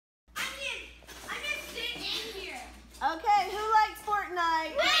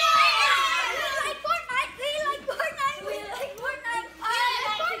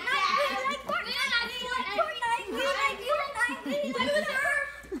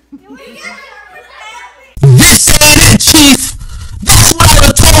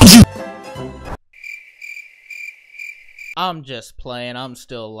I'm just playing. I'm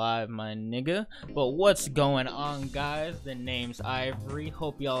still alive, my nigga. But what's going on, guys? The name's Ivory.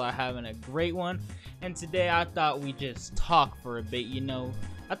 Hope y'all are having a great one. And today I thought we just talk for a bit, you know.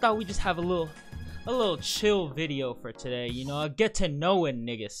 I thought we just have a little chill video for today, you know, a get to know a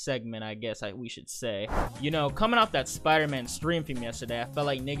nigga segment, I guess we should say. You know, coming off that Spider-Man stream from yesterday, I felt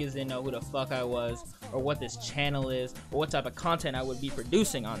like niggas didn't know who the fuck I was, or what this channel is, or what type of content I would be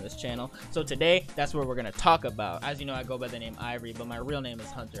producing on this channel. So today, that's what we're gonna talk about. As you know, I go by the name Ivory, but my real name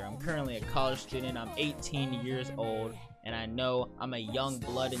is Hunter. I'm currently a college student. I'm 18 years old. And I know I'm a young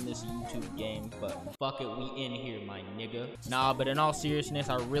blood in this YouTube game, but fuck it, we in here, my nigga. Nah, but in all seriousness,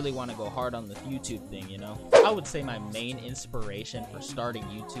 I really want to go hard on this YouTube thing, you know? I would say my main inspiration for starting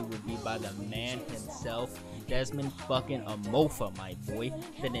YouTube would be by the man himself, Desmond fucking Amofa, my boy.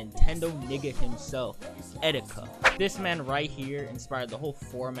 The Nintendo nigga himself, Etika. This man right here inspired the whole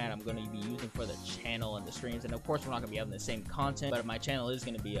format I'm going to be using for the channel and the streams. And of course, we're not going to be having the same content, but my channel is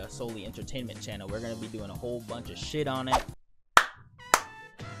going to be a solely entertainment channel. We're going to be doing a whole bunch of shit on it.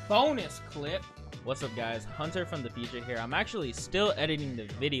 Bonus clip. What's up, guys? Hunter from the future here. I'm actually still editing the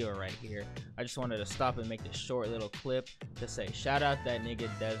video right here. I just wanted to stop and make this short little clip to say shout out that nigga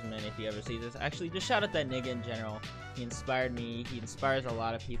Desmond if he ever sees this. Actually, just shout out that nigga in general. He inspired me. He inspires a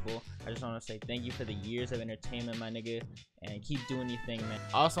lot of people. I just want to say thank you for the years of entertainment, my nigga, and keep doing your thing, man.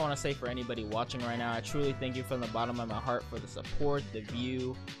 I also want to say for anybody watching right now, I truly thank you from the bottom of my heart for the support, the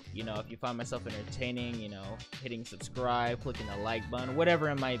view. You know, if you find myself entertaining, you know, hitting subscribe, clicking the like button, whatever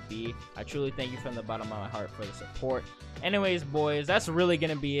it might be, I truly thank you from the bottom of my heart for the support. Anyways, boys, that's really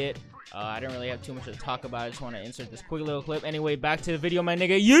gonna be it. I didn't really have too much to talk about. I just want to insert this quick little clip. Anyway, back to the video, my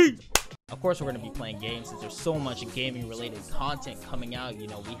nigga. Yeet! Of course, we're going to be playing games since there's so much gaming-related content coming out. You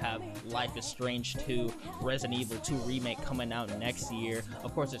know, we have Life is Strange 2, Resident Evil 2 Remake coming out next year.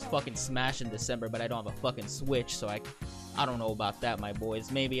 Of course, there's fucking Smash in December, but I don't have a fucking Switch, so I don't know about that, my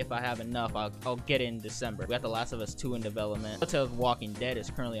boys. Maybe if I have enough, I'll get it in December. We got The Last of Us 2 in development. Telltale's Walking Dead is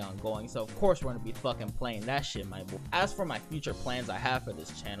currently ongoing, so of course we're going to be fucking playing that shit, my boy. As for my future plans I have for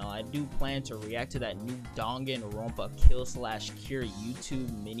this channel, I do plan to react to that new Danganronpa Kill/Cure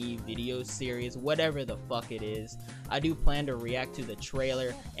YouTube mini video series, whatever the fuck it is. I do plan to react to the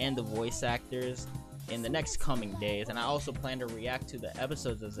trailer and the voice actors in the next coming days, and I also plan to react to the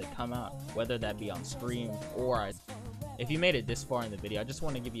episodes as they come out, whether that be on stream or if you made it this far in the video, I just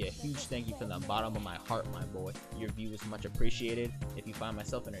want to give you a huge thank you from the bottom of my heart, my boy. Your view is much appreciated. If you find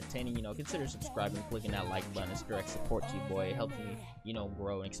myself entertaining, you know, consider subscribing, clicking that like button. It's direct support to you, boy. It helps me, you know,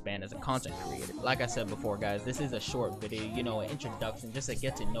 grow and expand as a content creator. Like I said before, guys, this is a short video, you know, an introduction, just to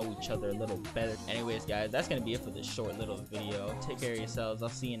get to know each other a little better. Anyways, guys, that's gonna be it for this short little video. Take care of yourselves. I'll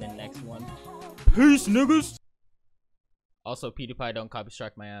see you in the next one. Peace, niggas. Also, PewDiePie, don't copy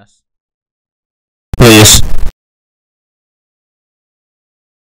strike my ass. Please.